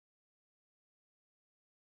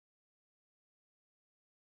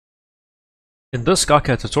In this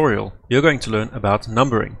SkyCAD tutorial, you're going to learn about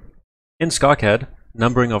numbering. In SkyCAD,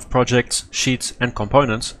 numbering of projects, sheets, and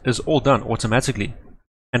components is all done automatically.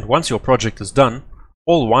 And once your project is done,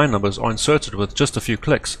 all Y numbers are inserted with just a few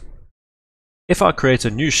clicks. If I create a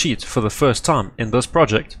new sheet for the first time in this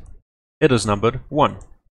project, it is numbered 1.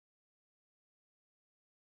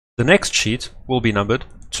 The next sheet will be numbered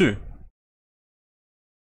 2.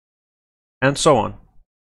 And so on.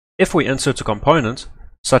 If we insert a component,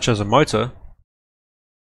 such as a motor,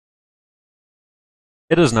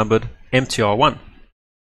 it is numbered MTR1.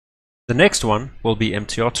 The next one will be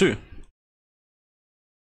MTR2.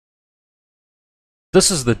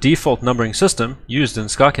 This is the default numbering system used in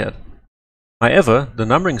SkyCAD. However, the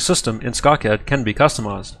numbering system in SkyCAD can be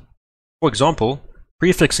customized. For example,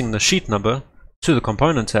 prefixing the sheet number to the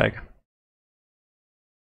component tag.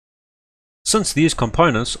 Since these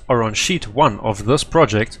components are on sheet 1 of this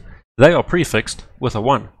project, they are prefixed with a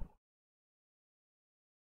 1.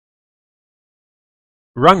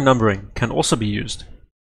 Rung numbering can also be used.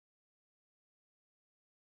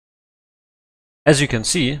 As you can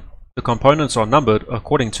see, the components are numbered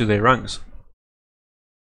according to their rungs.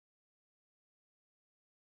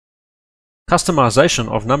 Customization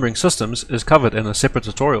of numbering systems is covered in a separate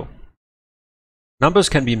tutorial. Numbers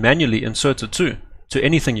can be manually inserted too, to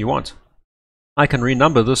anything you want. I can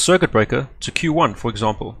renumber this circuit breaker to Q1, for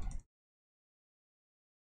example.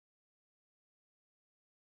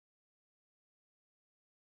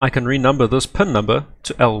 I can renumber this pin number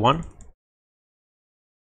to L1.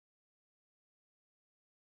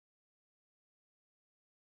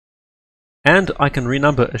 And I can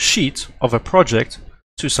renumber a sheet of a project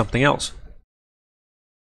to something else.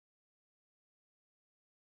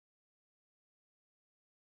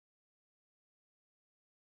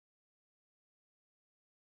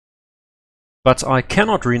 But I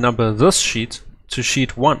cannot renumber this sheet to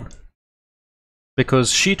sheet 1,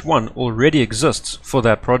 because sheet 1 already exists for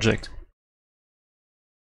that project.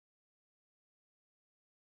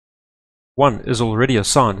 1 is already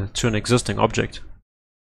assigned to an existing object.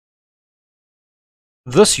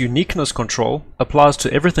 This uniqueness control applies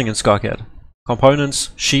to everything in SkyCAD,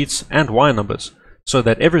 components, sheets, and Y numbers, so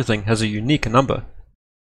that everything has a unique number.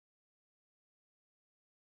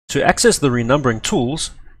 To access the renumbering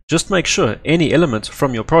tools, just make sure any element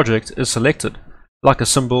from your project is selected, like a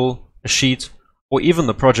symbol, a sheet, or even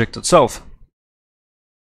the project itself.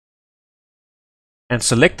 And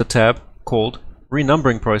select the tab called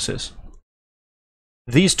Renumbering Process.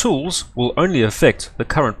 These tools will only affect the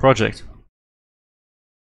current project.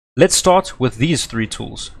 Let's start with these 3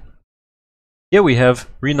 tools. Here we have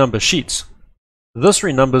Renumber Sheets. This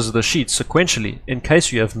renumbers the sheets sequentially in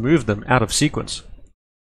case you have moved them out of sequence.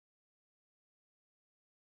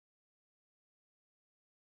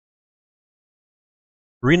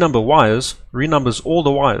 Renumber Wires renumbers all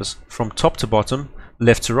the wires from top to bottom,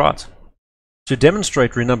 left to right. To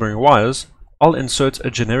demonstrate renumbering wires, I'll insert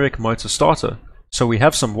a generic motor starter, so we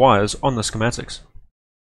have some wires on the schematics.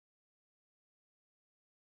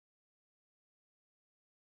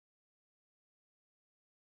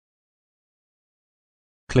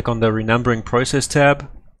 Click on the Renumbering Process tab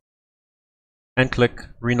and click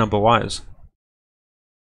Renumber Wires.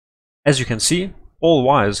 As you can see, all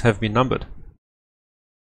wires have been numbered.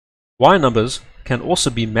 Y numbers can also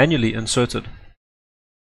be manually inserted.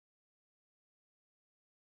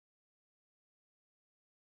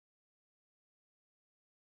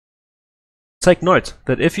 Take note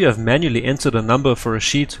that if you have manually entered a number for a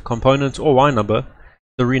sheet, component, or Y number,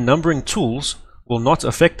 the renumbering tools will not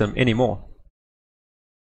affect them anymore.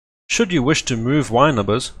 Should you wish to move Y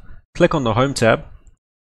numbers, click on the Home tab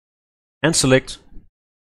and select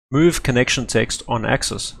Move Connection Text on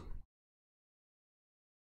Axis.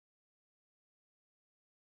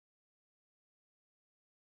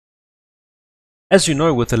 As you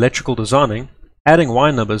know with electrical designing, adding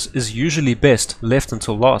Y numbers is usually best left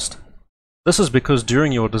until last. This is because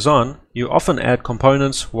during your design, you often add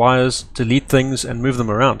components, wires, delete things, and move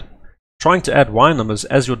them around. Trying to add Y numbers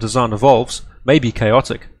as your design evolves may be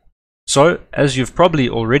chaotic. So, as you've probably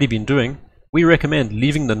already been doing, we recommend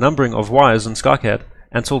leaving the numbering of wires in SkyCAD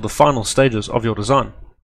until the final stages of your design.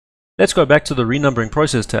 Let's go back to the Renumbering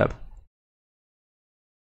Process tab.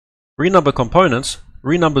 Renumber Components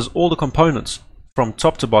renumbers all the components from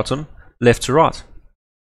top to bottom, left to right.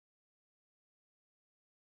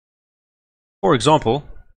 For example,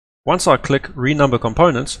 once I click Renumber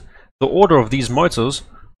Components, the order of these motors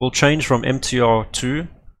will change from MTR2,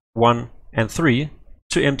 1, and 3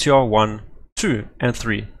 to MTR1, 2, and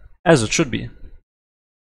 3, as it should be.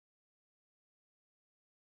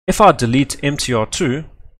 If I delete MTR2,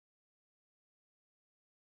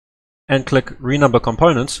 and click Renumber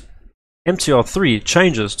Components, MTR3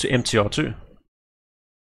 changes to MTR2.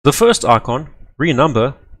 The first icon,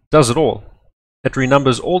 Renumber, does it all. It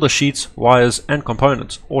renumbers all the sheets, wires, and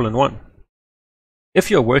components all in one. If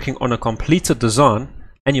you're working on a completed design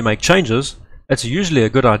and you make changes, it's usually a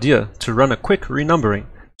good idea to run a quick renumbering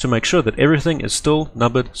to make sure that everything is still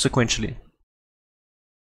numbered sequentially.